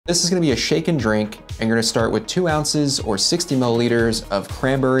This is gonna be a shake and drink, and you're gonna start with 2 ounces or 60 milliliters of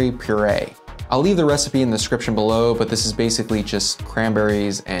cranberry puree. I'll leave the recipe in the description below, but this is basically just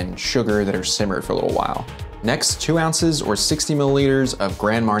cranberries and sugar that are simmered for a little while. Next, 2 ounces or 60 milliliters of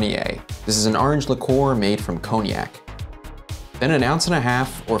Grand Marnier. This is an orange liqueur made from cognac. Then 1.5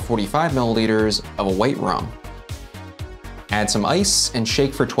 ounces or 45 milliliters of a white rum. Add some ice and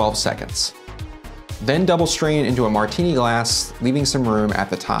shake for 12 seconds. Then double strain into a martini glass, leaving some room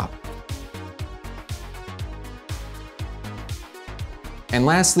at the top. And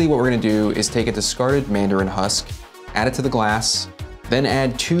lastly, what we're gonna do is take a discarded Mandarin husk, add it to the glass, then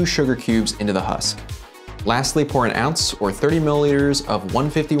add 2 sugar cubes into the husk. Lastly, pour 1 ounce or 30 milliliters of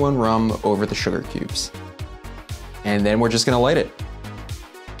 151 rum over the sugar cubes. And then we're just gonna light it.